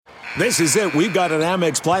This is it. We've got an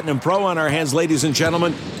Amex Platinum Pro on our hands, ladies and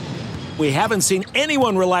gentlemen. We haven't seen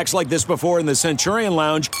anyone relax like this before in the Centurion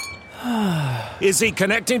Lounge. Is he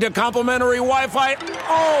connecting to complimentary Wi-Fi?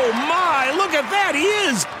 Oh, my. Look at that. He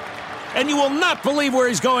is. And you will not believe where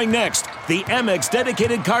he's going next. The Amex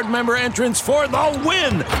dedicated card member entrance for the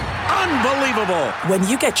win. Unbelievable. When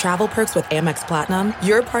you get travel perks with Amex Platinum,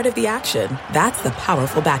 you're part of the action. That's the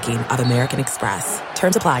powerful backing of American Express.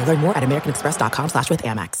 Terms apply. Learn more at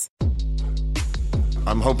americanexpress.com/withAmex.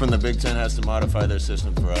 I'm hoping the Big Ten has to modify their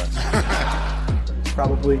system for us.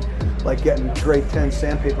 Probably like getting grade 10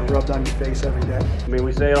 sandpaper rubbed on your face every day. I mean,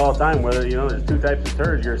 we say it all the time, whether, there's two types of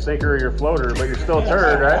turds. You're a sinker or you're a floater, but you're still a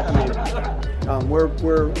turd, right? I mean,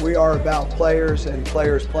 we are about players and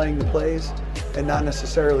players playing the plays and not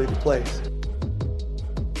necessarily the plays.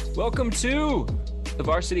 Welcome to the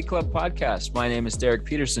Varsity Club podcast. My name is Derek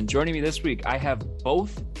Peterson. Joining me this week, I have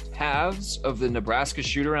both halves of the Nebraska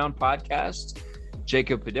Shoot-Around podcast,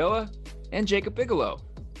 Jacob Padilla and Jacob Bigelow.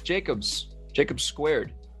 Jacob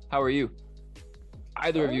squared. How are you?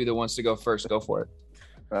 Either of you that wants to go first, go for it.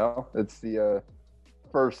 Well, it's the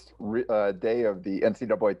first day of the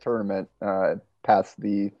NCAA tournament past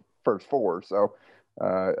the first four. So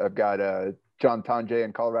I've got John Tonje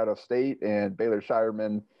in Colorado State and Baylor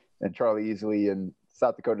Shireman and Charlie Easley in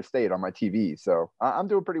South Dakota State on my TV. So I'm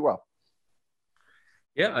doing pretty well.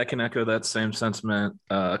 Yeah, I can echo that same sentiment.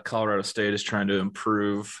 Colorado State is trying to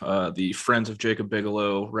improve the Friends of Jacob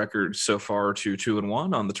Bigelow record so far to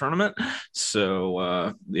 2-1 on the tournament.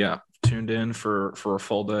 So, tuned in for a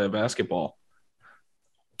full day of basketball.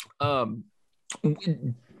 For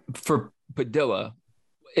Padilla,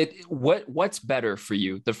 what's better for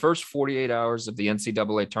you, the first 48 hours of the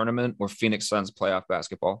NCAA tournament or Phoenix Suns playoff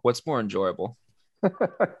basketball? What's more enjoyable?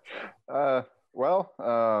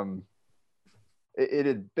 It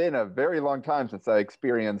had been a very long time since I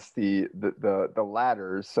experienced the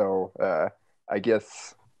latter. So I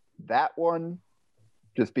guess that one,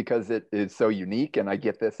 just because it is so unique and I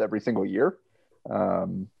get this every single year.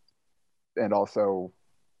 And also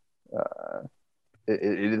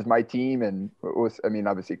it is my team. And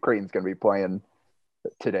obviously Creighton's going to be playing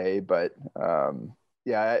today, but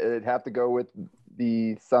I'd have to go with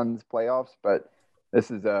the Suns playoffs, but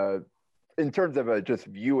this is in terms of a just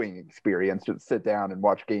viewing experience, just sit down and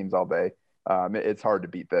watch games all day. It's hard to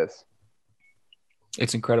beat this.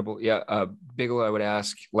 It's incredible. Yeah. Bigelow, I would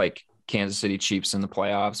ask like Kansas City Chiefs in the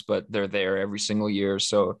playoffs, but they're there every single year.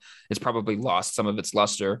 So it's probably lost some of its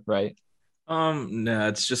luster, right? No,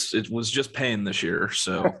 it was just pain this year.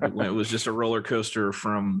 So it was just a roller coaster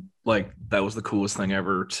from like, that was the coolest thing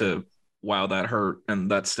ever to wow, that hurt,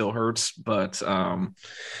 and that still hurts. But the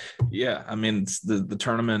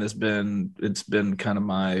tournament it's been kind of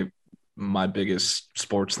my biggest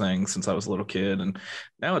sports thing since I was a little kid, and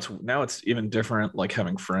now it's even different, like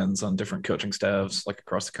having friends on different coaching staffs like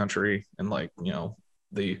across the country, and like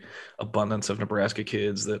the abundance of Nebraska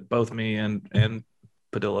kids that both me and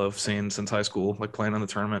Padilla have seen since high school, like playing in the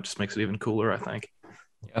tournament, just makes it even cooler, I think.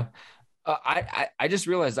 Yeah. I just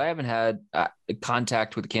realized I haven't had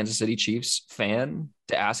contact with the Kansas City Chiefs fan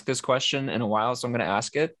to ask this question in a while, so I'm going to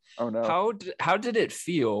ask it. Oh no! How did it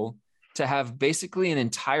feel to have basically an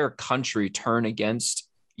entire country turn against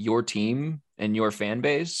your team and your fan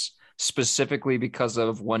base specifically because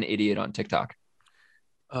of one idiot on TikTok?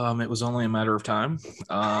 It was only a matter of time.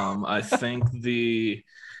 I think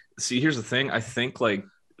here's the thing. I think like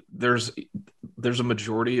there's a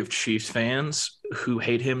majority of Chiefs fans who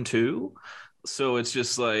hate him too. So it's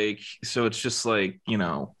just like, was it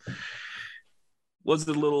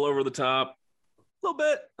a little over the top? A little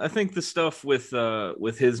bit. I think the stuff with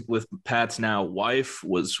Pat's now wife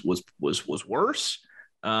was worse.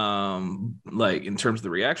 Like in terms of the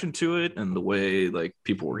reaction to it and the way like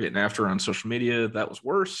people were getting after her on social media, that was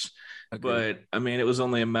worse. Okay. But I mean, it was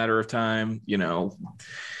only a matter of time,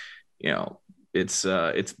 it's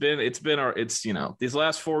these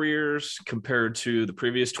last 4 years compared to the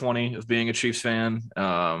previous 20 of being a Chiefs fan,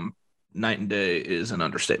 night and day is an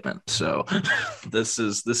understatement. So this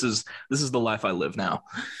is the life I live now.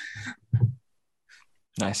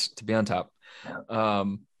 Nice to be on top.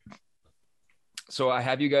 So I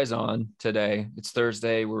have you guys on today. It's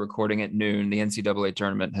Thursday. We're recording at noon. The NCAA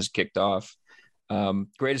tournament has kicked off.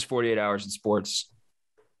 Greatest 48 hours in sports.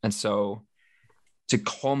 And so to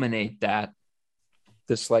culminate that,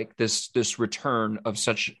 this return of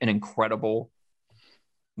such an incredible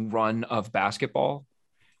run of basketball,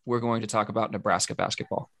 we're going to talk about Nebraska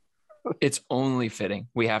basketball. It's only fitting.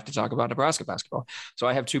 We have to talk about Nebraska basketball. So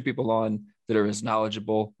I have two people on that are as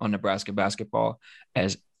knowledgeable on Nebraska basketball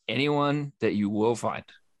as anyone that you will find.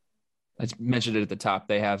 I mentioned it at the top.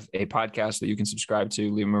 They have a podcast that you can subscribe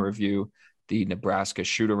to, leave them a review, the Nebraska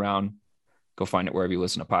Shoot Around. Go find it wherever you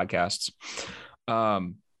listen to podcasts.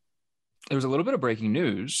 There was a little bit of breaking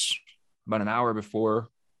news about an hour before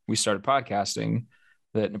we started podcasting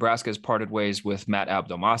that Nebraska has parted ways with Matt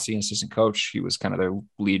Abdelmassih, assistant coach. He was kind of their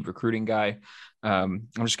lead recruiting guy. I'm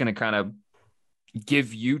just going to kind of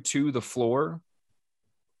give you two the floor.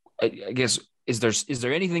 I guess, is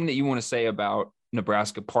there anything that you want to say about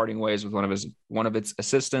Nebraska parting ways with one of its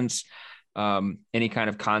assistants? Any kind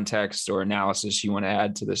of context or analysis you want to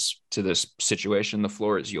add to this situation? The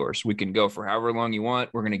floor is yours. We can go for however long you want.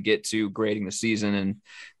 We're going to get to grading the season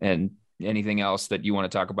and anything else that you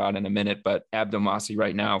want to talk about in a minute, but Abdelmassih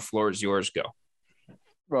right now, floor is yours. Go.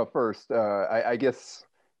 Well, first, I guess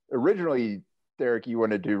originally, Derek, you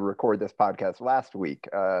wanted to record this podcast last week.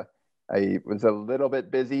 I was a little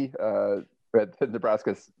bit busy at the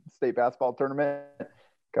Nebraska State basketball tournament,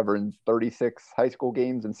 covering 36 high school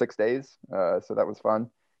games in 6 days. So that was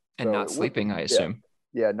fun. And so not sleeping, I assume.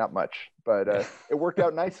 Yeah, not much, but it worked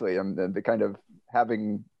out nicely. The kind of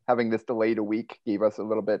having this delayed a week gave us a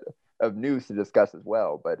little bit of news to discuss as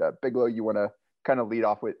well. But Bigelow, you want to kind of lead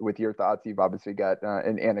off with your thoughts? You've obviously got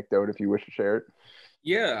an anecdote if you wish to share it.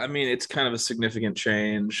 Yeah, I mean, it's kind of a significant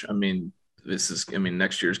change. I mean,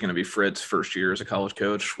 next year is going to be Fred's first year as a college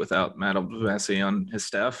coach without Matt Abdelmassih on his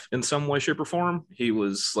staff in some way, shape, or form. He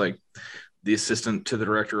was like the assistant to the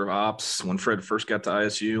director of ops when Fred first got to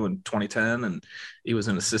ISU in 2010, and he was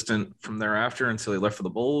an assistant from thereafter until he left for the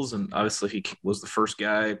Bulls. And obviously, he was the first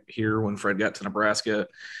guy here when Fred got to Nebraska.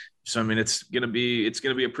 So, I mean, it's going to be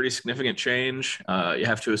a pretty significant change. You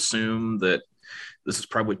have to assume that this is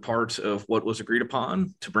probably part of what was agreed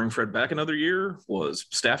upon to bring Fred back another year was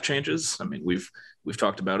staff changes. I mean, we've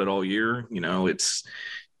talked about it all year. You know, it's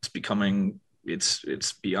becoming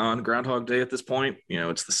it's beyond Groundhog Day at this point. You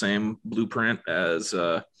know, it's the same blueprint as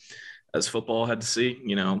football had to see.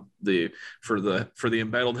 You know, for the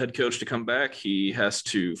embattled head coach to come back, he has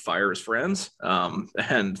to fire his friends,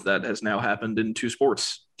 and that has now happened in 2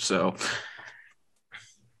 sports. So,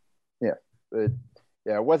 yeah.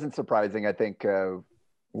 Yeah, it wasn't surprising. I think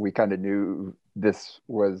we kind of knew this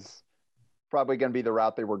was probably going to be the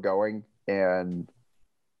route they were going. And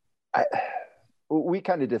we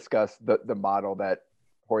kind of discussed the model that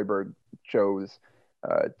Hoiberg chose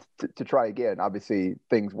to try again. Obviously,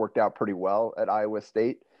 things worked out pretty well at Iowa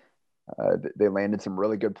State. They landed some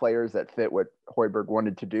really good players that fit what Hoiberg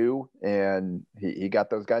wanted to do, and he got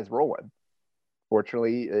those guys rolling.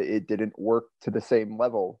 Fortunately, it didn't work to the same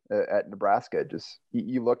level at Nebraska. Just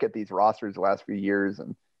you look at these rosters the last few years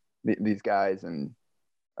and these guys, and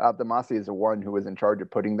Abdelmassih is the one who was in charge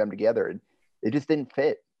of putting them together, and it just didn't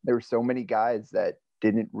fit. There were so many guys that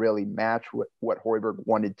didn't really match what Hoiberg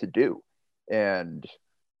wanted to do, and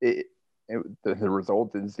the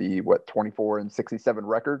result is the 24-67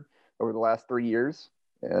 record over the last 3 years,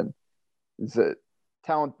 and it's a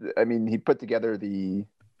talent. I mean, he put together the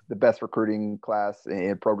best recruiting class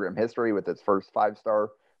in program history with its first 5-star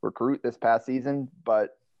recruit this past season.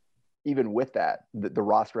 But even with that, the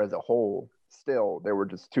roster as a whole, still, there were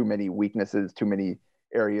just too many weaknesses, too many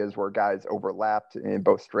areas where guys overlapped in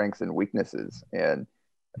both strengths and weaknesses. And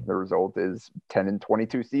the result is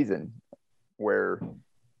 10-22 season, where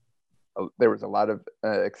there was a lot of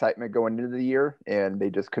excitement going into the year, and they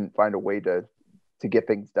just couldn't find a way to get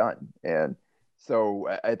things done. And so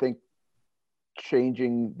I think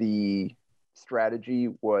changing the strategy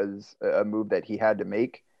was a move that he had to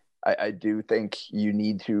make. I do think you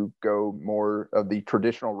need to go more of the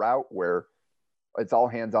traditional route where it's all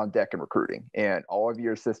hands on deck in recruiting, and all of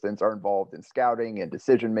your assistants are involved in scouting and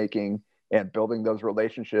decision making and building those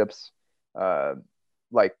relationships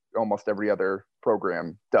like almost every other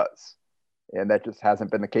program does. And that just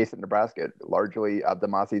hasn't been the case at Nebraska. Largely,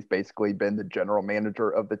 Abdelmassih's basically been the general manager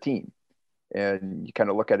of the team. And you kind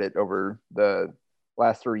of look at it over the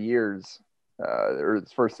last 3 years, or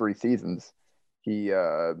his first 3 seasons, he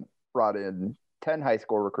brought in 10 high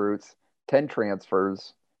school recruits, 10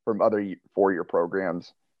 transfers from other 4-year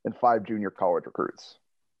programs, and 5 junior college recruits.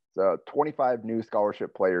 So 25 new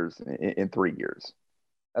scholarship players in 3 years.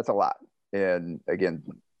 That's a lot. And again,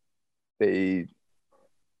 they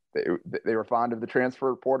were fond of the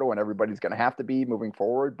transfer portal, and everybody's going to have to be moving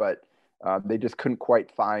forward, but they just couldn't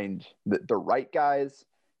quite find the right guys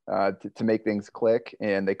to make things click,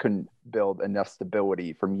 and they couldn't build enough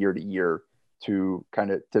stability from year to year to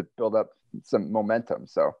build up some momentum.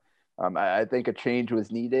 So I think a change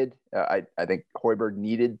was needed. I think Hoiberg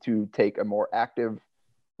needed to take a more active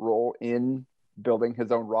role in building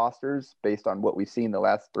his own rosters based on what we've seen the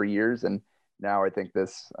last 3 years, and now I think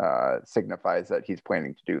this signifies that he's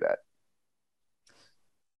planning to do that.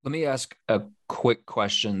 Let me ask a quick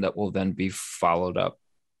question that will then be followed up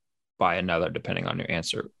by another, depending on your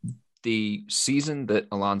answer. The season that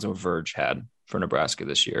Alonzo Verge had for Nebraska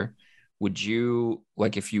this year, would you,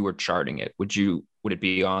 like, if you were charting it, would it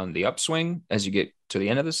be on the upswing as you get to the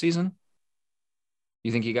end of the season?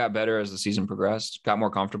 You think he got better as the season progressed, got more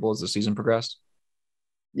comfortable as the season progressed?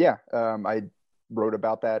 Yeah, I wrote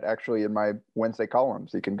about that actually in my Wednesday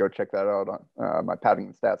columns. You can go check that out on my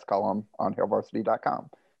Paddington Stats column on hailvarsity.com.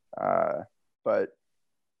 But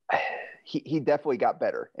he definitely got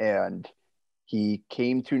better, and he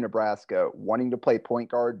came to Nebraska wanting to play point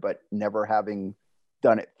guard, but never having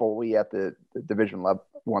done it fully at the Division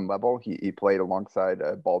one level. He played alongside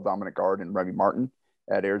a ball dominant guard in Remy Martin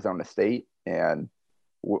at Arizona State, and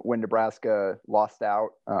when Nebraska lost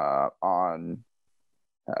out on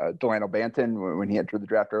Delano Banton when he entered the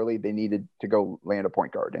draft early, they needed to go land a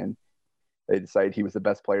point guard, and they decided he was the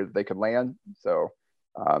best player that they could land. So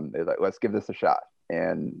they're like, let's give this a shot.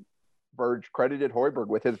 And Verge credited Hoiberg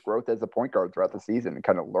with his growth as a point guard throughout the season and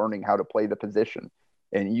kind of learning how to play the position.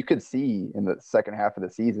 And you could see in the second half of the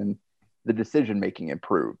season, the decision-making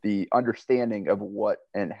improved, the understanding of what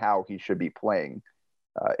and how he should be playing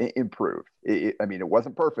improved. I mean, it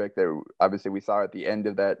wasn't perfect. Obviously, we saw at the end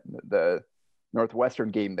of the Northwestern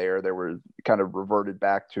game there were kind of reverted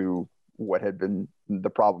back to what had been the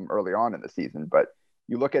problem early on in the season. But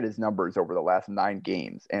you look at his numbers over the last 9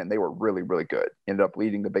 games, and they were really, really good. Ended up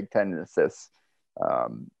leading the Big Ten in assists.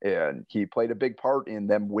 And he played a big part in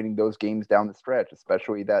them winning those games down the stretch,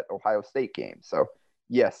 especially that Ohio State game. So,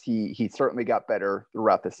 yes, he certainly got better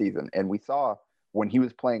throughout the season. And we saw when he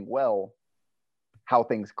was playing well how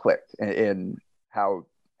things clicked and how,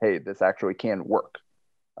 hey, this actually can work.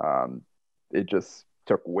 It just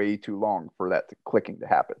took way too long for that clicking to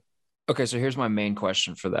happen. Okay, so here's my main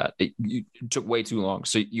question for that. It took way too long.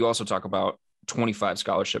 So you also talk about 25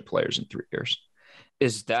 scholarship players in 3 years.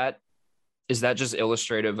 Is that just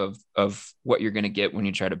illustrative of what you're going to get when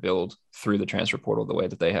you try to build through the transfer portal the way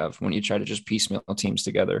that they have, when you try to just piecemeal teams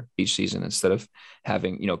together each season instead of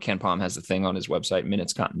having, Ken Palm has the thing on his website,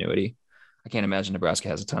 minutes continuity. I can't imagine Nebraska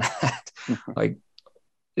has a ton of that. Like,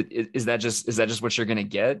 is that just what you're going to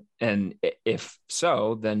get? And if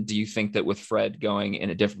so, then do you think that with Fred going in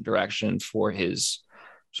a different direction for his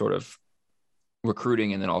sort of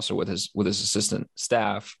recruiting and then also with his assistant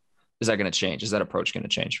staff, is that going to change? Is that approach going to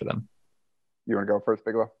change for them? You want to go first,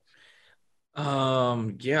 Bigelow?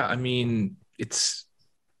 Yeah, I mean, it's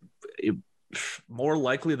more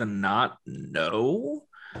likely than not, no.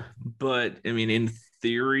 But I mean, in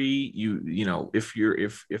theory,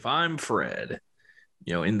 if I'm Fred,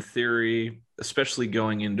 in theory, especially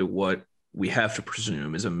going into what we have to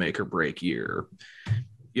presume is a make or break year,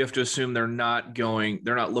 you have to assume they're not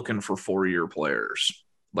looking for 4-year players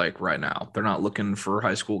like right now. They're not looking for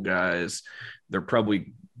high school guys. They're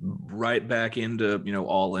probably right back into,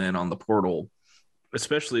 all in on the portal,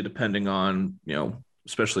 especially depending on,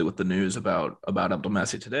 especially with the news about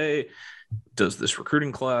Abdelmassi today. Does this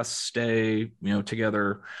recruiting class stay,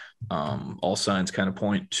 together? All signs kind of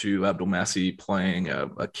point to Abdelmassi playing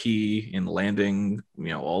a key in landing,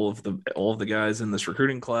 all of the guys in this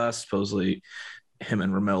recruiting class. Supposedly him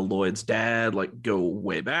and Ramel Lloyd's dad go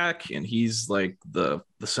way back, and he's like the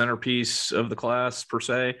centerpiece of the class per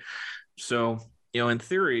se. So, in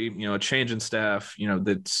theory, a change in staff,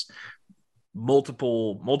 that's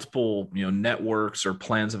multiple networks or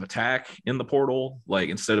plans of attack in the portal,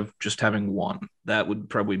 instead of just having one. That would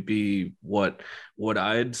probably be what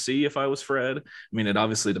I'd see if I was Fred. I mean, it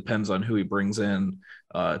obviously depends on who he brings in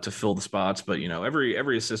to fill the spots, but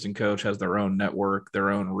every assistant coach has their own network, their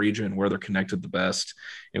own region where they're connected the best,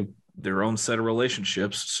 their own set of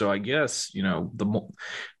relationships. So I guess the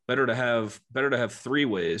better to have 3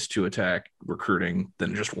 ways to attack recruiting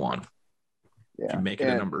than just one. Yeah. If you make it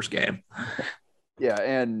a numbers game. Yeah,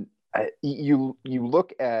 and you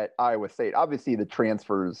look at Iowa State. Obviously, the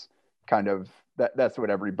transfers kind of that's what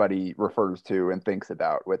everybody refers to and thinks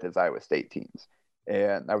about with his Iowa State teams,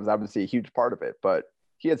 and that was obviously a huge part of it. But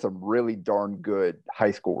he had some really darn good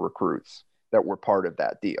high school recruits that were part of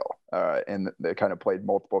that deal, and they kind of played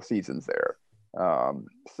multiple seasons there.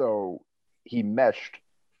 So he meshed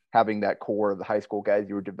having that core of the high school guys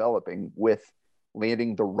you were developing with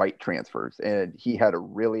landing the right transfers. And he had a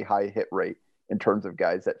really high hit rate in terms of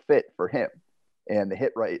guys that fit for him. And the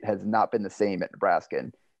hit rate has not been the same at Nebraska.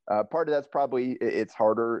 And part of that's probably it's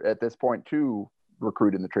harder at this point to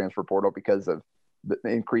recruit in the transfer portal because of the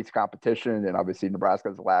increased competition and obviously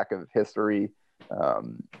Nebraska's lack of history.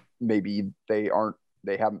 Maybe they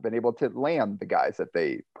haven't been able to land the guys that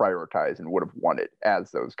they prioritize and would have wanted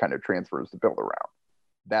as those kind of transfers to build around.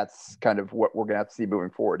 that's kind of what we're going to have to see moving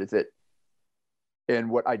forward. And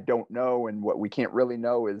what I don't know and what we can't really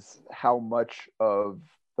know is how much of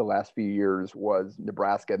the last few years was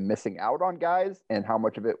Nebraska missing out on guys and how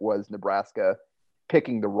much of it was Nebraska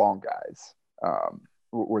picking the wrong guys.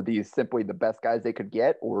 Were these simply the best guys they could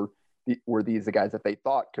get, or were these the guys that they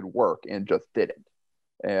thought could work and just didn't?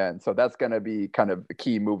 And so that's going to be kind of the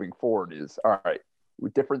key moving forward is, all right,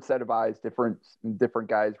 with different set of eyes, different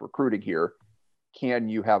guys recruiting here, can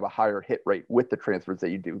you have a higher hit rate with the transfers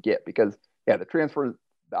that you do get? Because the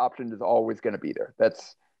option is always going to be there.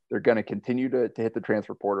 They're going to continue to hit the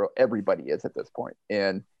transfer portal. Everybody is at this point.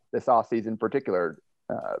 And this offseason in particular,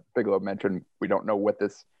 Bigelow mentioned, we don't know what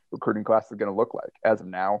this recruiting class is going to look like. As of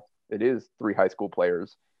now, it is 3 high school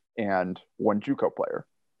players and 1 JUCO player.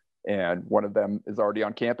 And one of them is already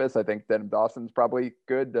on campus. I think Denham Dawson's probably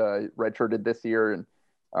good, redshirted this year and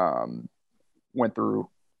went through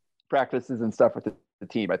practices and stuff with the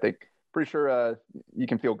team. I think pretty sure you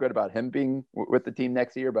can feel good about him being with the team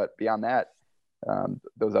next year. But beyond that,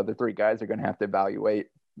 those other 3 guys are going to have to evaluate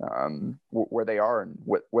where they are and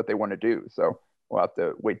what they want to do. So we'll have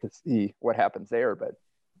to wait to see what happens there. But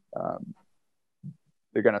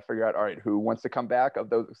they're going to figure out, all right, who wants to come back of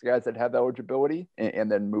those guys that have eligibility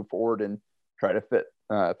and then move forward and try to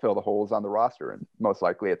fill the holes on the roster. And most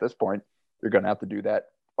likely at this point, you're going to have to do that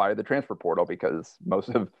via the transfer portal because most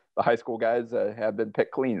of the high school guys have been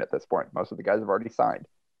picked clean at this point. Most of the guys have already signed.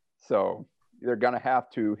 So they're going to have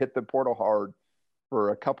to hit the portal hard for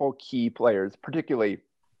a couple key players. Particularly,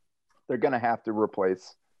 they're going to have to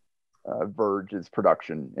replace Verge's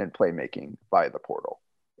production and playmaking via the portal.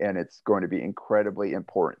 And it's going to be incredibly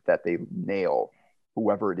important that they nail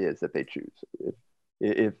whoever it is that they choose.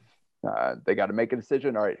 If they got to make a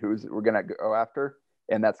decision, all right, we're going to go after,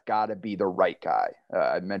 and that's got to be the right guy.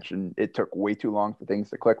 I mentioned it took way too long for things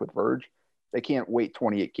to click with Verge. They can't wait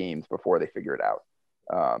 28 games before they figure it out.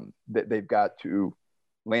 They've got to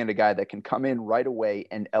land a guy that can come in right away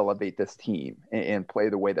and elevate this team and play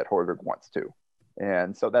the way that Hoiberg wants to.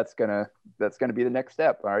 And so that's gonna be the next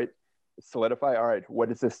step. All right. Solidify. All right.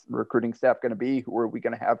 What is this recruiting staff going to be? Who are we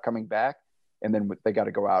going to have coming back? And then they got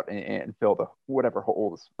to go out and fill whatever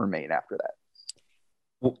holes remain after that.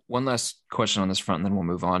 Well, one last question on this front, and then we'll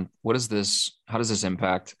move on. How does this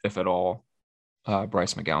impact, if at all,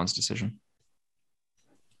 Bryce McGowan's decision?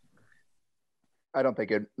 I don't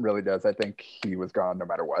think it really does. I think he was gone no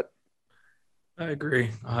matter what. I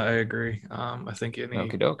agree. I think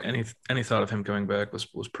any thought of him coming back was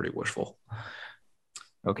pretty wishful.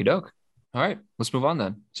 Okie doke. All right, let's move on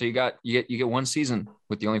then. So you get one season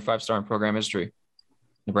with the only 5-star in program history.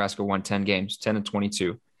 Nebraska won 10 games,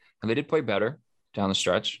 10-22, and they did play better down the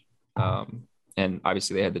stretch. And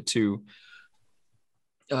obviously they had the 2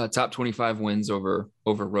 top 25 wins over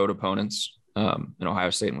road opponents in Ohio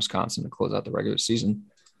State and Wisconsin to close out the regular season.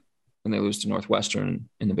 And they lose to Northwestern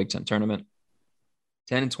in the Big Ten tournament.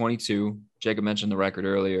 10-22. Jacob mentioned the record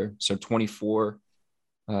earlier. So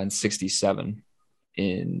 24-67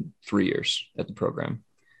 in 3 years at the program.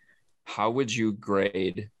 How would you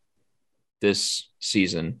grade this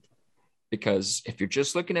season? Because if you're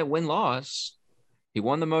just looking at win-loss, he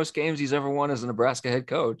won the most games he's ever won as a Nebraska head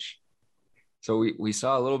coach. So we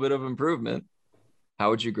saw a little bit of improvement. How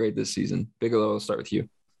would you grade this season? Bigelow, I'll start with you.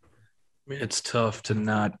 I mean, it's tough to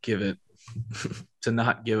not give it an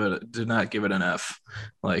F.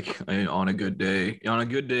 Like, I mean, on a good day,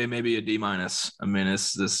 maybe a D-. I mean,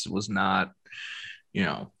 this was not,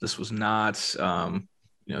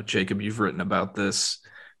 Jacob, you've written about this.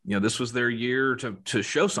 This was their year to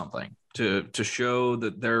show something, to show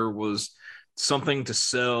that there was something to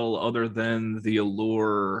sell other than the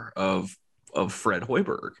allure of Fred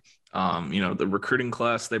Hoiberg. The recruiting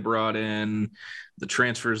class they brought in, the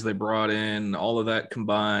transfers they brought in, all of that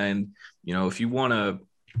combined, if they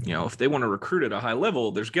want to recruit at a high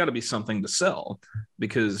level, there's got to be something to sell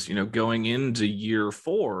because, going into year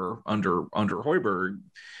 4 under Hoiberg,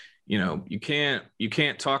 you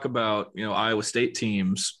can't talk about, Iowa State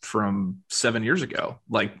teams from 7 years ago,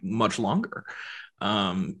 like much longer.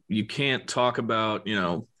 You can't talk about,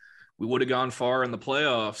 we would have gone far in the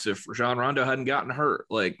playoffs if Rajon Rondo hadn't gotten hurt.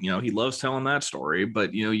 Like, he loves telling that story,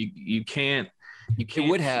 but you can't. It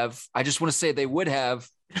would have. I just want to say they would have.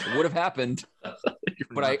 It would have happened.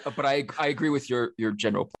 but I agree with your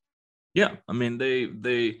general point. Yeah, I mean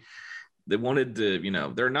they wanted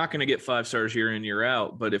to. They're not going to get 5 stars year in, year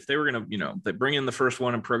out. But if they were going to, they bring in the first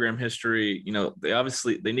one in program history.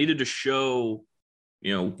 They needed to show,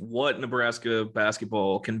 what Nebraska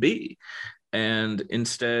basketball can be. And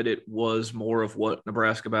instead, it was more of what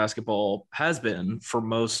Nebraska basketball has been for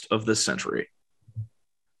most of this century.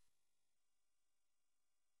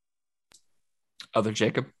 Other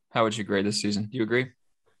Jacob, how would you grade this season? Do you agree?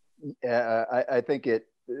 Yeah, I think it.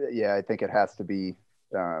 Yeah, I think it has to be.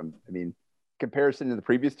 I mean, comparison to the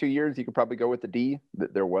previous 2 years, you could probably go with the D.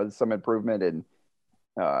 There was some improvement, and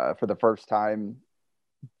for the first time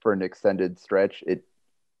for an extended stretch,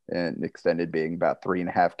 and extended being about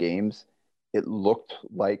 3.5 games, it looked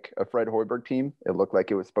like a Fred Hoiberg team. It looked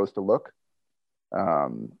like it was supposed to look.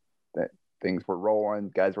 That things were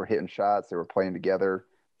rolling, guys were hitting shots, they were playing together,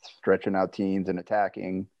 stretching out teams and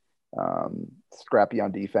attacking, scrappy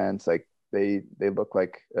on defense. Like they look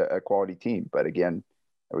like a quality team. But again,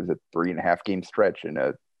 it was a 3.5 game stretch in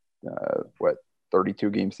a 32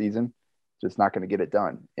 game season. Just not going to get it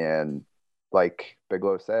done. And like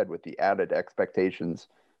Bigelow said, with the added expectations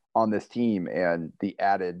on this team and the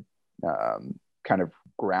added kind of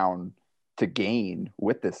ground to gain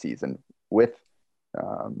with this season, with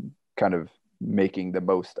kind of making the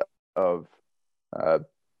most of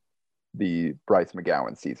the Bryce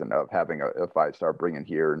McGowan season, of having a 5-star bring in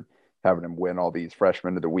here and having him win all these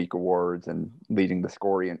Freshman of the Week awards and leading the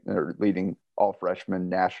scoring, or leading all freshmen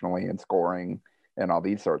nationally in scoring and all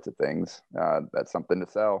these sorts of things. That's something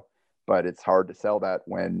to sell, but it's hard to sell that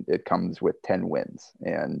when it comes with 10 wins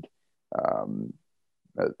and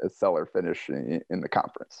a stellar finish in the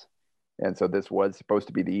conference. And so this was supposed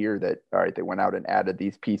to be the year that, all right, they went out and added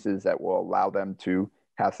these pieces that will allow them to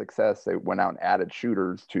have success. They went out and added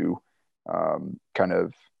shooters to kind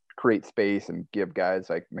of create space and give guys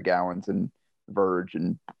like McGowan's and Verge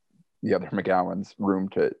and the other McGowan's room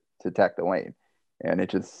to attack the lane. And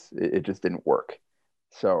it just didn't work.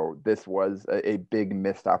 So this was a big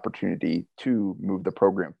missed opportunity to move the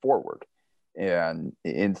program forward. And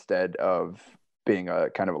instead of being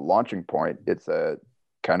a kind of a launching point, it's a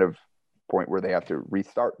kind of point where they have to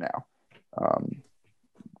restart now.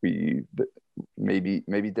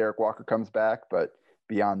 Maybe Derek Walker comes back, but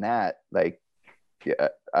beyond that, like, yeah,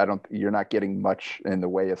 you're not getting much in the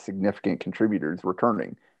way of significant contributors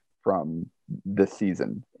returning from this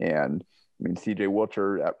season. And I mean, CJ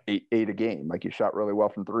Wilcher at eight a game, like, you shot really well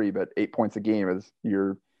from three, but 8 points a game is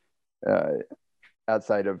your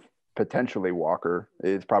outside of potentially Walker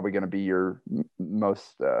is probably going to be your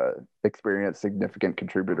most experienced significant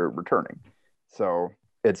contributor returning. So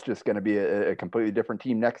it's just going to be a completely different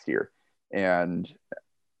team next year. And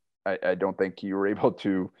I don't think you were able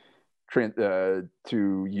to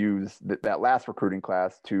use that last recruiting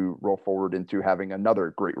class to roll forward into having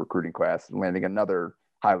another great recruiting class and landing another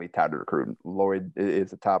highly touted recruit. Lloyd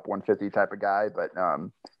is a top 150 type of guy,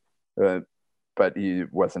 but he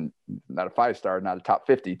wasn't not a 5-star, not a top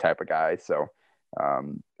 50 type of guy. So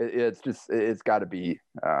it's got to be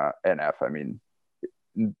an F. I mean,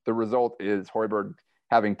 the result is Hoiberg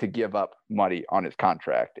having to give up money on his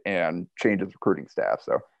contract and change his recruiting staff.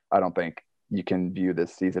 So I don't think you can view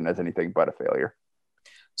this season as anything but a failure.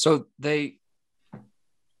 So one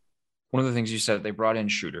of the things you said, they brought in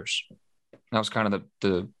shooters. That was kind of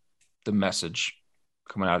the message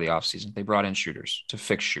coming out of the offseason. They brought in shooters to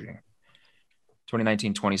fix shooting.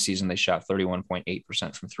 2019-20 season, they shot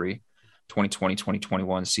 31.8% from three.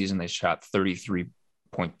 2020-2021 season, they shot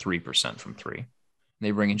 33.3% from three. And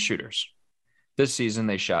they bring in shooters. This season,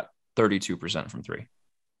 they shot 32% from three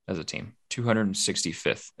as a team,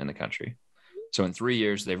 265th in the country. So in 3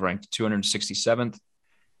 years, they've ranked 267th.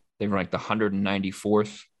 They've ranked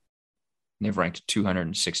 194th. And they've ranked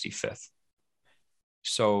 265th.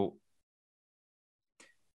 So,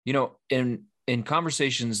 in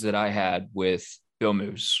conversations that I had with Bill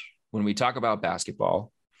Moose, when we talk about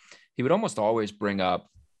basketball, he would almost always bring up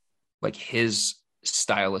like his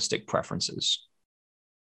stylistic preferences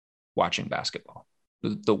watching basketball,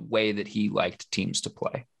 the way that he liked teams to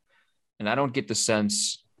play. And I don't get the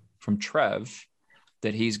sense from Trev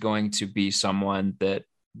that he's going to be someone that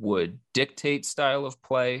would dictate style of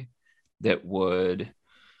play, that would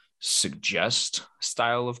suggest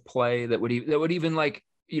style of play, that would even like,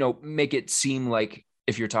 make it seem like,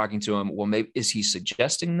 if you're talking to him, well, maybe is he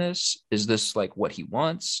suggesting this? Is this like what he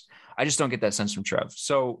wants? I just don't get that sense from Trev.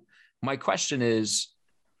 So my question is,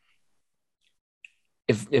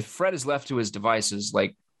 if Fred is left to his devices,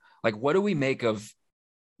 like what do we make of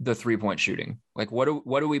the 3-point shooting? Like, what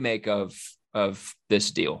do we make of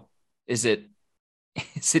this deal? Can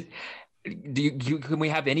we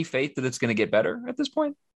have any faith that it's going to get better at this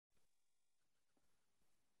point?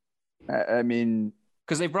 I mean,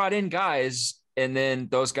 because they brought in guys and then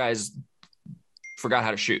those guys forgot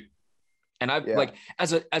how to shoot. And like,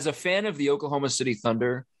 as a fan of the Oklahoma City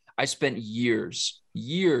Thunder, I spent years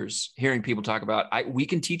hearing people talk about, we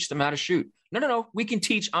can teach them how to shoot. No. We can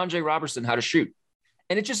teach Andre Robertson how to shoot.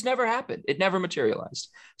 And it just never happened. It never materialized.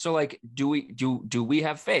 So like, do we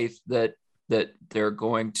have faith that that they're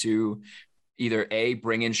going to either A,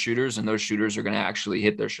 bring in shooters and those shooters are going to actually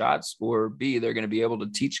hit their shots, or B, they're going to be able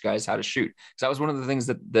to teach guys how to shoot. Because that was one of the things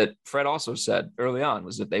that Fred also said early on,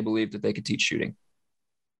 was that they believed that they could teach shooting.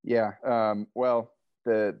 Yeah. Well,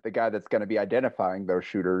 the guy that's going to be identifying those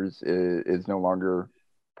shooters is no longer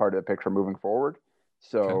part of the picture moving forward.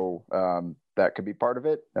 So that could be part of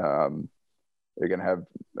it. They're going to have,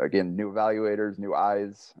 again, new evaluators, new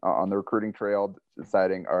eyes on the recruiting trail,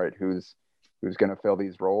 deciding, all right, who's going to fill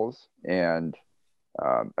these roles. And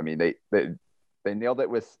I mean, they nailed it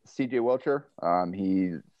with CJ Wilcher.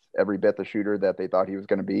 He's every bit the shooter that they thought he was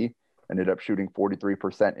going to be. Ended up shooting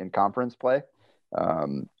 43% in conference play.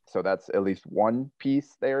 So that's at least one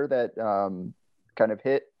piece there that kind of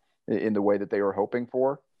hit in the way that they were hoping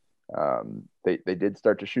for. They did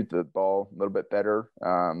start to shoot the ball a little bit better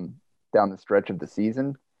down the stretch of the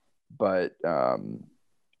season, but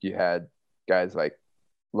you had guys like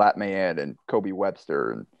Lat Mayan and Kobe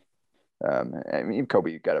Webster, and I mean,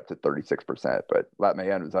 Kobe got up to 36%, but Lat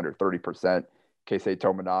Mayan was under 30%. Keisei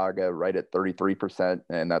Tominaga right at 33%,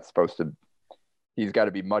 and that's supposed to, he's got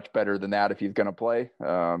to be much better than that if he's going to play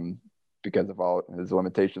because of all his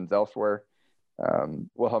limitations elsewhere.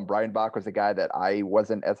 Wilhelm Breinbach was a guy that I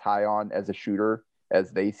wasn't as high on as a shooter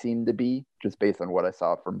as they seemed to be, just based on what I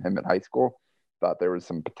saw from him in high school. Thought there was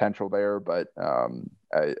some potential there, but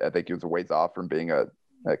I think he was a ways off from being a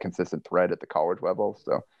consistent threat at the college level.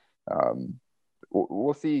 So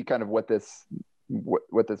we'll see kind of what this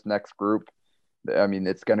next group. I mean,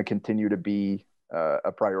 it's going to continue to be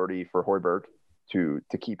a priority for Hoiberg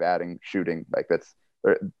to keep adding shooting. Like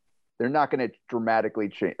they're not going to dramatically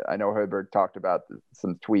change. I know Hoiberg talked about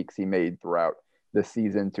some tweaks he made throughout the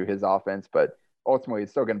season to his offense, but ultimately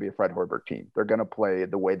it's still going to be a Fred Hoiberg team. They're going to play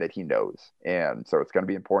the way that he knows. And so it's going to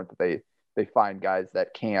be important that they find guys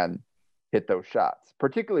that can hit those shots,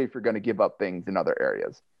 particularly if you're going to give up things in other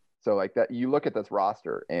areas. So like that, you look at this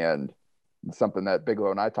roster, and something that Bigelow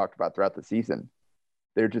and I talked about throughout the season,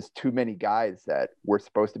 there are just too many guys that were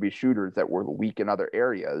supposed to be shooters that were weak in other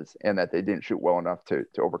areas and that they didn't shoot well enough to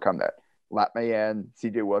overcome that. Lat Mayan,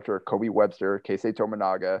 CJ Wilcher, Kobe Webster, Keisei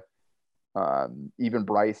Tominaga, even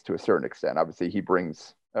Bryce to a certain extent. Obviously, he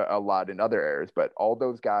brings a lot in other areas, but all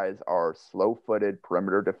those guys are slow-footed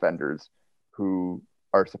perimeter defenders who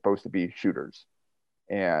are supposed to be shooters.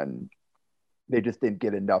 And they just didn't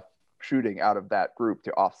get enough shooting out of that group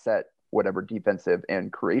to offset whatever defensive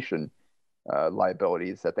and creation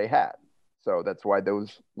liabilities that they had. So that's why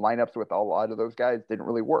those lineups with a lot of those guys didn't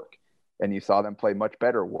really work. And you saw them play much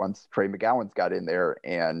better once Trey McGowan's got in there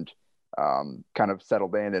and kind of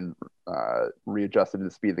settled in and readjusted to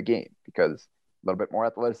the speed of the game, because a little bit more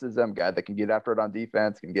athleticism, guy that can get after it on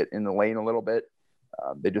defense, can get in the lane a little bit.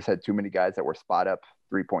 They just had too many guys that were spot up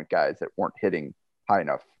 3-point guys that weren't hitting high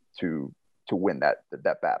enough to win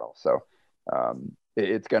that battle. So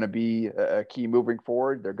it's going to be a key moving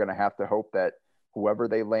forward. They're going to have to hope that whoever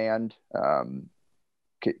they land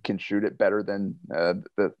can shoot it better than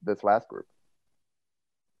this last group.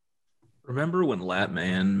 Remember when Lat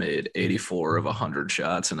Mayan made 84 of 100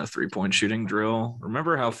 shots in a 3-point shooting drill?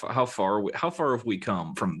 Remember how far have we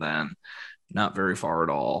come from then? Not very far at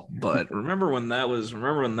all. But remember when that was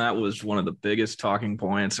one of the biggest talking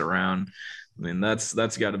points around. I mean, that's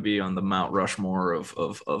got to be on the Mount Rushmore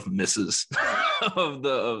of misses of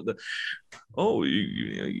the. Oh,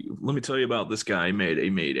 let me tell you about this guy. He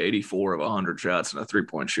made 84 of 100 shots in a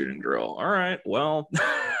 3-point shooting drill. All right, well.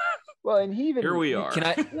 Well, and here we are.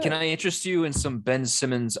 Can I interest you in some Ben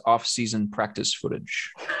Simmons off-season practice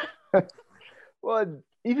footage? Well,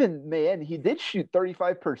 even man, he did shoot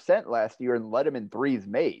 35% last year and let him in threes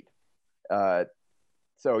made.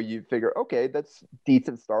 So you figure, okay, that's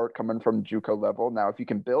decent start coming from JUCO level. Now, if you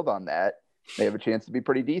can build on that, they have a chance to be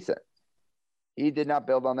pretty decent. He did not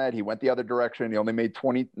build on that. He went the other direction. He only made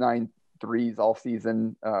 29 threes all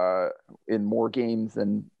season in more games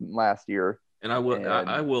than last year. And I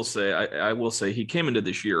will say he came into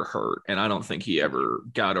this year hurt, and I don't think he ever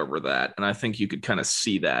got over that. And I think you could kind of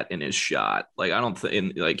see that in his shot. Like, I don't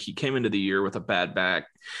think, like, he came into the year with a bad back.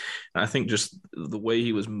 And I think just the way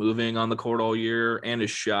he was moving on the court all year and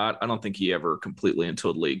his shot, I don't think he ever completely and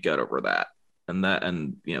totally got over that. And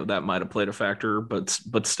that might have played a factor, but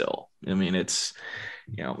still, I mean, it's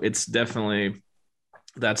definitely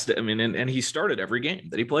and he started every game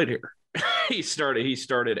that he played here. He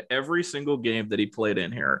started every single game that he played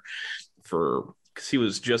in here because he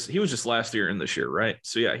was just last year and this year, right?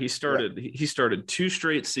 So yeah, he started 2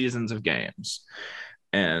 straight seasons of games.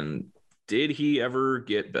 And did he ever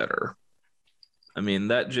get better? I mean,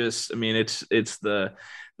 there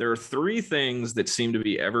are three things that seem to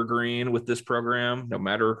be evergreen with this program, no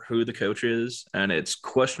matter who the coach is, and it's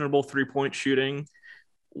questionable 3-point shooting,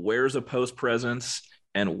 where's a post presence,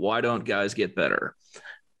 and why don't guys get better?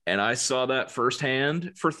 And I saw that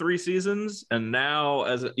firsthand for 3 seasons. And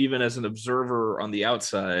now, even as an observer on the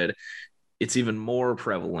outside, it's even more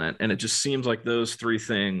prevalent. And it just seems like those 3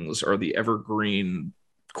 things are the evergreen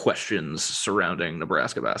questions surrounding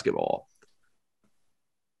Nebraska basketball.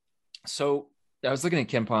 So I was looking at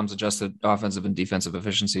Ken Palm's adjusted offensive and defensive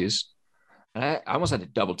efficiencies, and I almost had to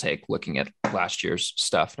double take looking at last year's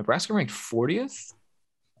stuff. Nebraska ranked 40th.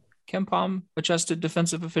 Ken Palm adjusted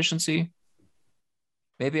defensive efficiency.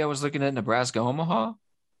 Maybe I was looking at Nebraska Omaha,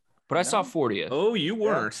 but I saw 40th. Oh, you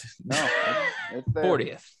weren't. No, it's there.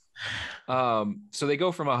 40th. So they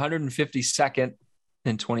go from 152nd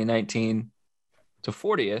in 2019 to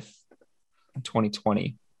 40th in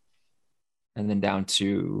 2020, and then down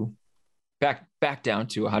to back down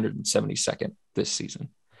to 172nd this season.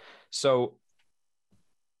 So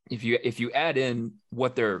if you add in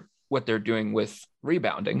what they're doing with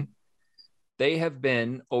rebounding, they have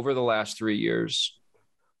been, over the last 3 years,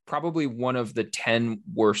 probably one of the 10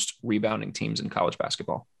 worst rebounding teams in college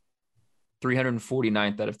basketball.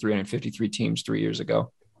 349th out of 353 teams 3 years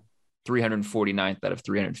ago, 349th out of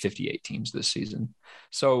 358 teams this season.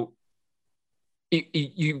 So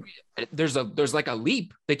there's like a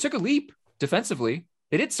leap. They took a leap defensively.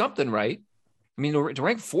 They did something right. I mean, to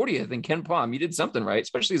rank 40th in Ken Palm, you did something right,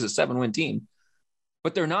 especially as a 7-win team.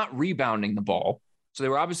 But they're not rebounding the ball. So they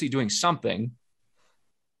were obviously doing something.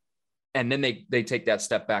 And then they take that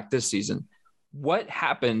step back this season. What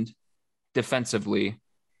happened defensively?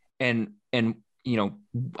 And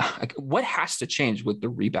what has to change with the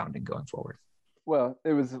rebounding going forward? Well,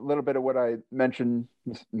 it was a little bit of what I mentioned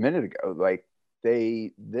a minute ago. Like,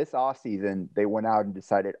 this offseason, they went out and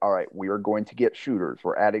decided, all right, we are going to get shooters.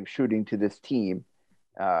 We're adding shooting to this team,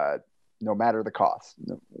 no matter the cost.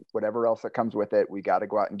 Whatever else that comes with it, we got to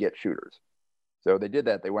go out and get shooters. So they did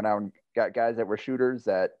that. They went out and got guys that were shooters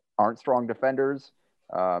that aren't strong defenders,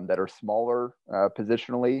 that are smaller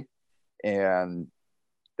positionally. And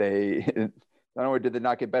they not only did they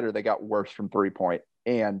not get better, they got worse from 3-point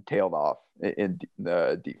and tailed off in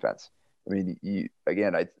the defense. I mean,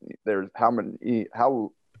 there's how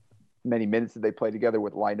many minutes did they play together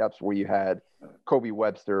with lineups where you had Kobe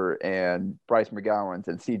Webster and Bryce McGowan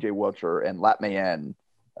and CJ Wilcher and Lat Mayen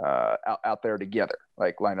out there together,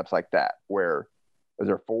 like lineups like that, where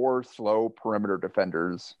there are 4 slow perimeter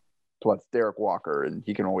defenders plus Derek Walker, and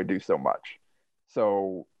he can only do so much.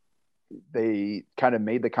 So they kind of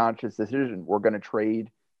made the conscious decision, we're going to trade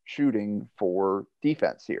shooting for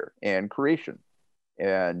defense here and creation.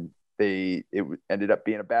 And it ended up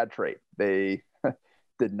being a bad trade. They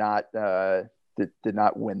did not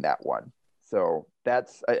win that one. So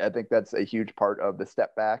I think that's a huge part of the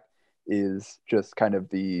step back, is just kind of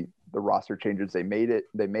the roster changes they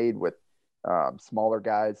made with smaller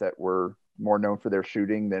guys that were more known for their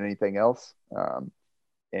shooting than anything else.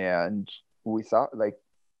 And we saw, like,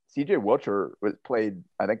 CJ Wilcher played,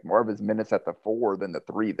 I think, more of his minutes at the 4 than the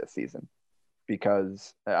 3 this season,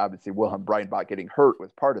 because obviously Wilhelm Breitenbach getting hurt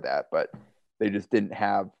was part of that, but they just didn't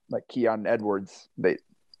have, like, Keon Edwards. They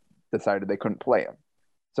decided they couldn't play him.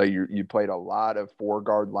 So you played a lot of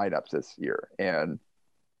 4-guard lineups this year, and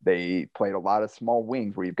they played a lot of small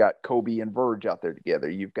wings where you've got Kobe and Verge out there together.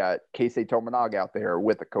 You've got Keisei Tominaga out there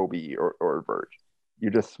with a Kobe or Verge.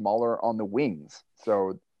 You're just smaller on the wings.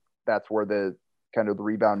 So that's where the kind of the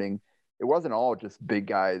rebounding, it wasn't all just big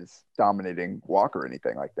guys dominating Walker or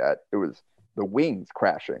anything like that. It was the wings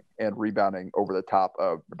crashing and rebounding over the top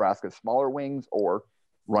of Nebraska's smaller wings, or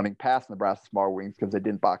running past Nebraska's smaller wings because they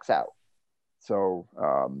didn't box out. So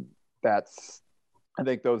I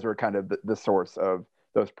think those are kind of the source of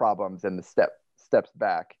those problems and the steps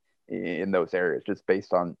back in those areas, just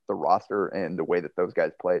based on the roster and the way that those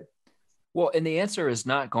guys played. Well, and the answer is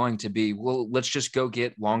not going to be, well, let's just go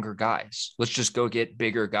get longer guys. Let's just go get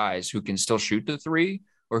bigger guys who can still shoot the 3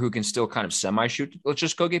 or who can still kind of semi-shoot. Let's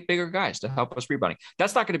just go get bigger guys to help us rebounding.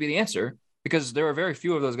 That's not going to be the answer, because there are very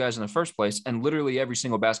few of those guys in the first place. And literally every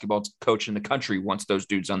single basketball coach in the country wants those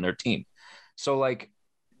dudes on their team. So, like,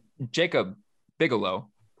 Jacob Bigelow,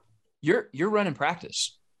 you're running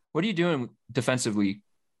practice. What are you doing defensively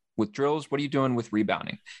with drills? What are you doing with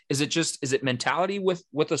rebounding? Is it mentality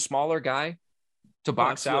with a smaller guy to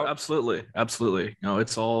box out? Absolutely. No,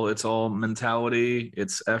 it's all mentality,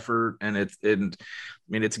 it's effort, and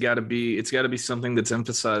it's got to be something that's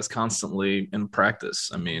emphasized constantly in practice.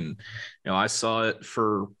 I mean, I saw it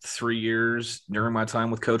for 3 years during my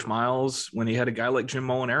time with Coach Miles when he had a guy like Jim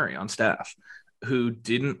Molinari on staff. who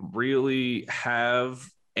didn't really have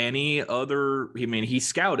any other. I mean, he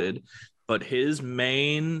scouted, but his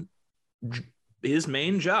main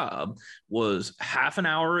job was half an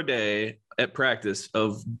hour a day at practice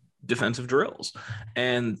of defensive drills.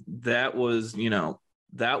 And that was,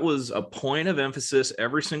 that was a point of emphasis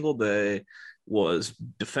every single day, was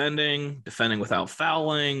defending without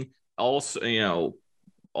fouling, also,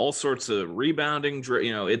 all sorts of rebounding,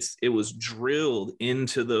 it was drilled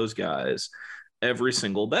into those guys every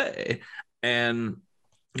single day. And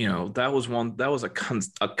that was a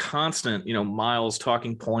constant, Miles'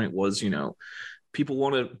 talking point was, people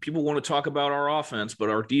want to talk about our offense, but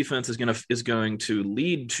our defense is going to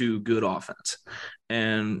lead to good offense.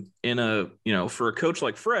 And for a coach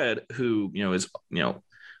like Fred, who is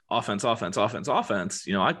offense,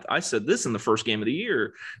 I said this in the first game of the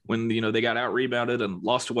year when they got out rebounded and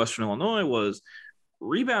lost to Western Illinois, was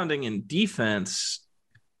rebounding and defense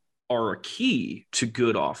are a key to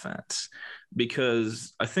good offense.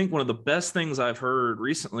 Because I think one of the best things I've heard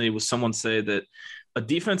recently was someone say that a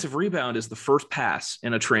defensive rebound is the first pass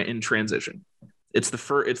in transition. It's the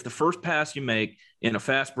first pass you make in a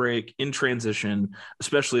fast break in transition,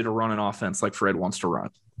 especially to run an offense like Fred wants to run.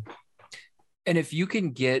 And if you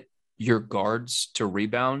can get your guards to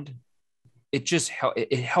rebound,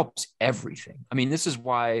 it helps everything. I mean, this is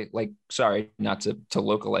why, sorry, not to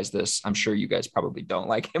localize this. I'm sure you guys probably don't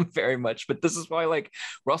like him very much, but this is why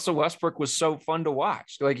Russell Westbrook was so fun to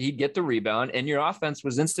watch. He'd get the rebound and your offense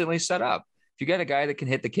was instantly set up. If you got a guy that can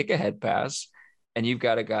hit the kick ahead pass and you've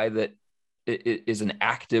got a guy that is an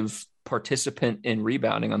active participant in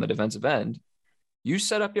rebounding on the defensive end, you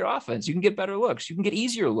set up your offense. You can get better looks. You can get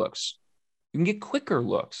easier looks. You can get quicker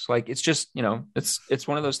looks. It's just, it's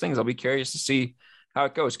one of those things. I'll be curious to see how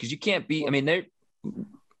it goes. Cause you can't be,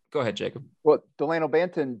 go ahead, Jacob. Well, Delano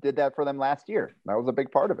Banton did that for them last year. That was a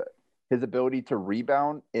big part of it. His ability to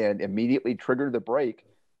rebound and immediately trigger the break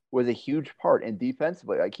was a huge part. And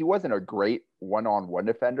defensively, he wasn't a great one-on-one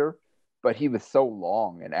defender, but he was so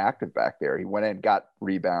long and active back there. He went in, got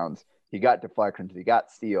rebounds, he got deflections, he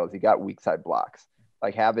got steals, he got weak side blocks.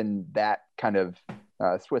 Having that kind of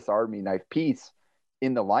Swiss Army knife piece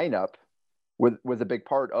in the lineup was a big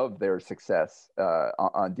part of their success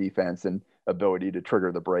on defense and ability to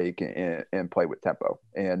trigger the break and play with tempo.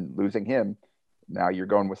 And losing him, now you're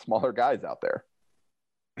going with smaller guys out there.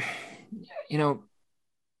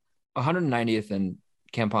 190th in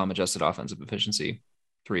KenPom adjusted offensive efficiency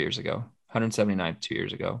 3 years ago, 179th 2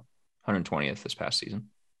 years ago, 120th this past season.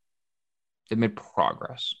 They've made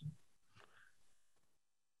progress.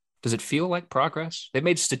 Does it feel like progress? They've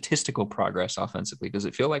made statistical progress offensively. Does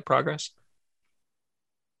it feel like progress?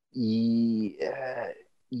 Yeah,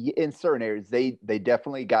 in certain areas, they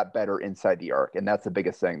definitely got better inside the arc, and that's the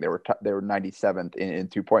biggest thing. They were 97th in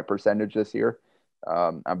 2-point percentage this year.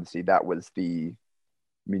 Obviously, that was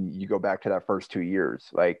you go back to that first 2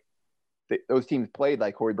 years, those teams played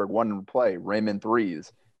like Hoiberg wanted to play, Raymond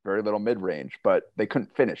threes, very little mid range, but they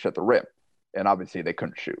couldn't finish at the rim, and obviously they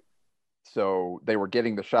couldn't shoot. So they were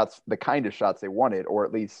getting the shots, the kind of shots they wanted, or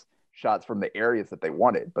at least shots from the areas that they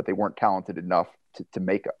wanted, but they weren't talented enough to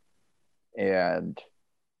make them. And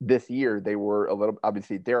this year they were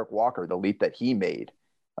obviously Derek Walker, the leap that he made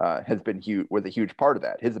has been huge, was a huge part of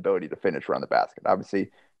that. His ability to finish around the basket.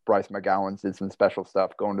 Obviously Bryce McGowan did some special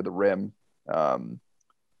stuff going to the rim.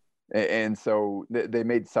 And so they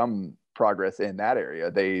made some progress in that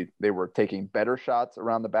area. They were taking better shots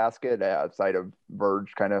around the basket outside of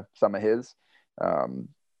Verge, kind of some of his,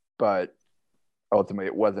 but ultimately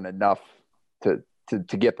it wasn't enough to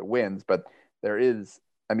get the wins. But there is,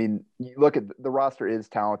 you look at the roster is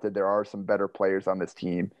talented. There are some better players on this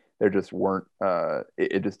team. There just weren't.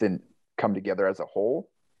 It just didn't come together as a whole.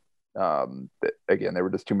 Again, there were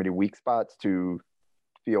just too many weak spots to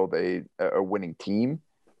field a winning team.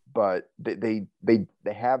 But they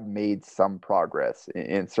have made some progress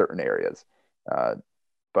in certain areas,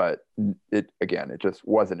 but it just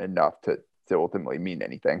wasn't enough to ultimately mean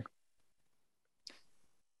anything.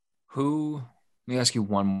 Let me ask you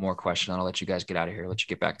one more question. I'll let you guys get out of here. Let you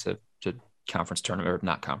get back to conference tournament, or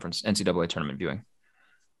not conference, NCAA tournament viewing.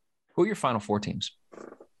 Who are your Final Four teams?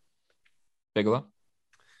 Bigelow?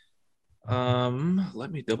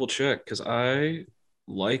 Let me double check, because I,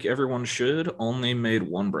 like everyone should, only made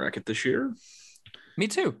one bracket this year. Me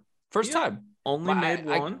too. First time. Only made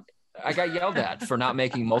one. I got yelled at for not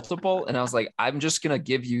making multiple, and I was like, I'm just going to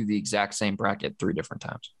give you the exact same bracket 3 different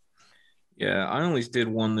times. Yeah, I only did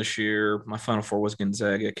one this year. My Final Four was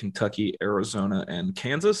Gonzaga, Kentucky, Arizona, and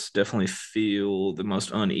Kansas. Definitely feel the most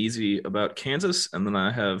uneasy about Kansas. And then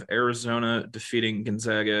I have Arizona defeating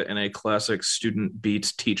Gonzaga in a classic student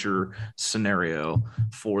beats teacher scenario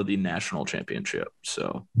for the national championship.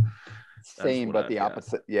 So same, but the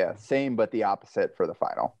opposite. Yeah, same, but the opposite for the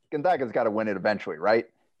final. Gonzaga's got to win it eventually, right?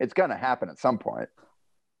 It's going to happen at some point.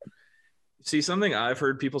 See, something I've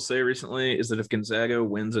heard people say recently is that if Gonzaga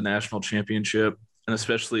wins a national championship, and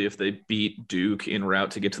especially if they beat Duke en route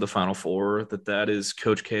to get to the Final Four, that is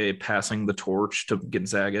Coach K passing the torch to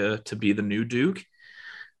Gonzaga to be the new Duke,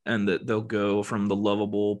 and that they'll go from the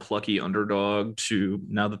lovable, plucky underdog to,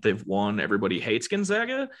 now that they've won, everybody hates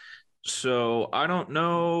Gonzaga. So I don't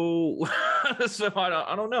know.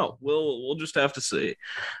 I don't know. We'll just have to see.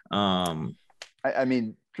 I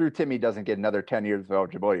mean, Drew Timme doesn't get another 10 years of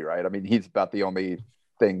eligibility, right? I mean, he's about the only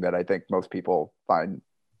thing that I think most people find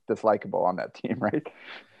dislikable on that team, right?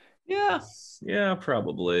 Yeah,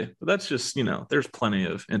 probably. But that's just, there's plenty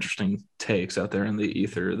of interesting takes out there in the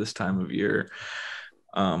ether this time of year.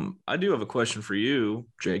 I do have a question for you,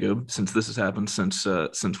 Jacob, since this has happened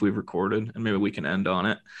since we've recorded, and maybe we can end on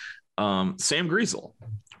it. Sam Griesel.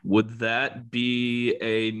 Would that be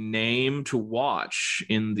a name to watch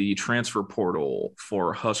in the transfer portal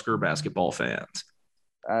for Husker basketball fans?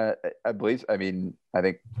 I believe. I mean, I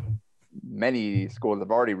think many schools have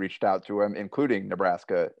already reached out to him, including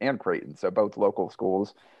Nebraska and Creighton. So both local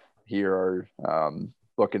schools here are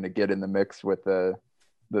looking to get in the mix with the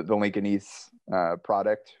Lincoln East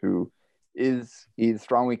product, who he's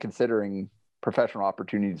strongly considering professional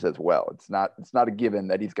opportunities as well. It's not a given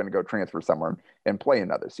that he's going to go transfer somewhere and play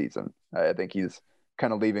another season. I think he's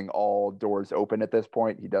kind of leaving all doors open at this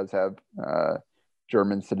point. He does have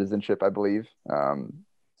German citizenship, I believe.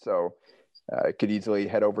 So could easily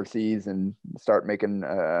head overseas and start making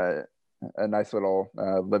a nice little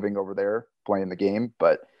living over there playing the game.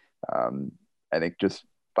 But I think just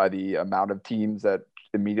by the amount of teams that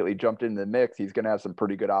immediately jumped into the mix, he's going to have some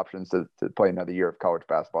pretty good options to play another year of college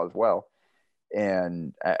basketball as well.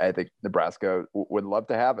 And I think Nebraska would love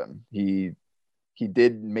to have him. He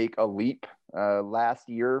did make a leap last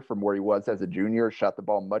year from where he was as a junior, shot the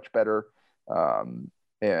ball much better,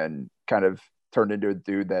 and kind of turned into a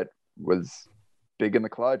dude that was big in the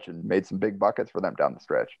clutch and made some big buckets for them down the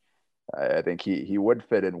stretch. I think he would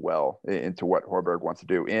fit in well into what Hoiberg wants to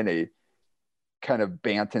do in a kind of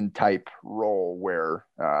Banton type role where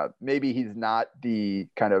maybe he's not the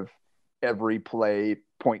kind of every play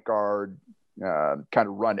point guard, kind of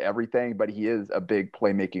run everything, but he is a big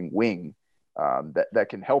playmaking wing that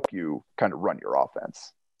can help you kind of run your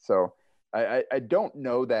offense. So I don't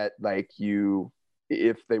know that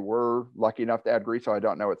if they were lucky enough to add Griesel, I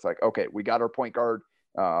don't know. It's like, okay, we got our point guard.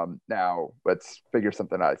 Now let's figure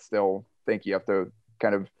something out. I still think you have to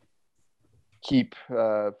kind of keep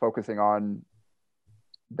focusing on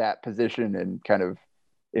that position and kind of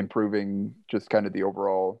improving just kind of the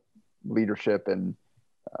overall leadership and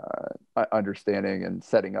understanding and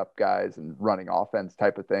setting up guys and running offense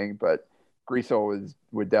type of thing. But Griesel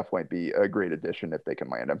would definitely be a great addition if they can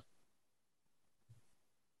land him.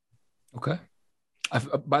 Okay.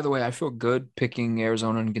 By the way, I feel good picking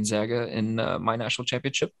Arizona and Gonzaga in my national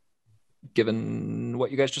championship, given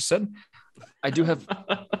what you guys just said. I do have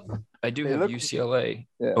UCLA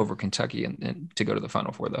over Kentucky and to go to the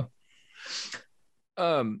Final Four, though.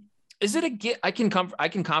 Is it I can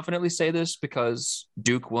confidently say this because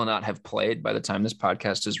Duke will not have played by the time this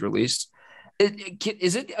podcast is released.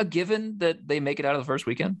 Is it a given that they make it out of the first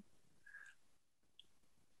weekend?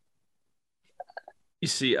 You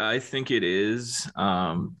see, I think it is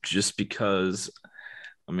just because,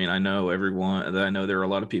 I mean, I know there are a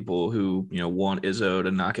lot of people who, want Izzo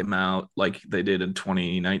to knock him out like they did in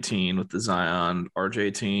 2019 with the Zion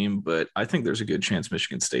RJ team. But I think there's a good chance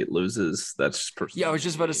Michigan State loses. That's personally. Yeah, I was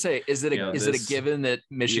just about to say, is it a given that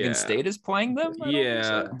Michigan State is playing them?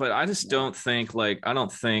 But I just don't think I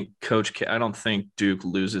don't think Duke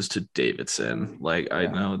loses to Davidson. I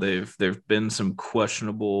know there've been some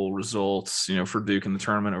questionable results, for Duke in the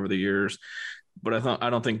tournament over the years. But I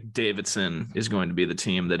don't think Davidson is going to be the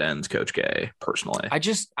team that ends Coach K, personally. I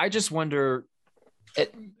just wonder,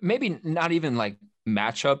 maybe not even like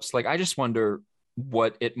matchups. I just wonder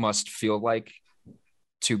what it must feel like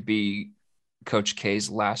to be Coach K's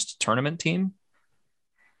last tournament team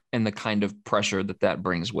and the kind of pressure that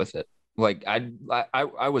brings with it.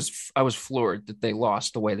 I was floored that they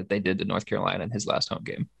lost the way that they did to North Carolina in his last home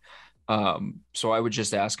game. So I would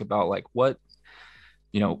just ask about what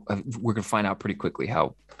we're going to find out pretty quickly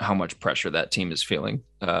how much pressure that team is feeling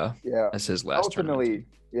as his last tournament.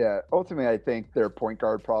 Ultimately, I think their point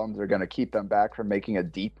guard problems are going to keep them back from making a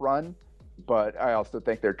deep run, but I also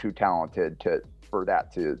think they're too talented for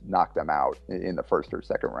that to knock them out in the first or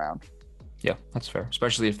second round. Yeah, that's fair,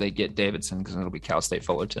 especially if they get Davidson, because it'll be Cal State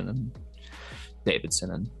Fullerton and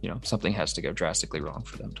Davidson, and something has to go drastically wrong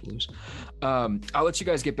for them to lose. I'll let you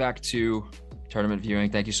guys get back to tournament viewing.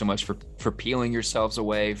 Thank you so much for peeling yourselves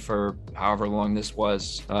away for however long this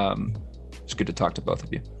was. It's good to talk to both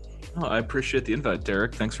of you. Oh, I appreciate the invite,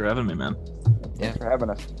 Derek. Thanks for having me, man. Thanks for having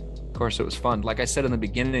us. Of course, it was fun. Like I said in the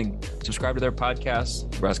beginning, subscribe to their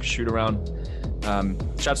podcast, Nebraska Shoot Around.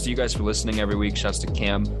 Shouts to you guys for listening every week. Shouts to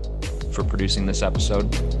Cam for producing this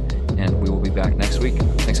episode. And we will be back next week.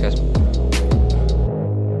 Thanks, guys.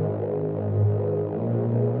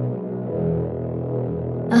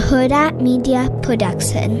 A Huda Media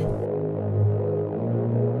Production.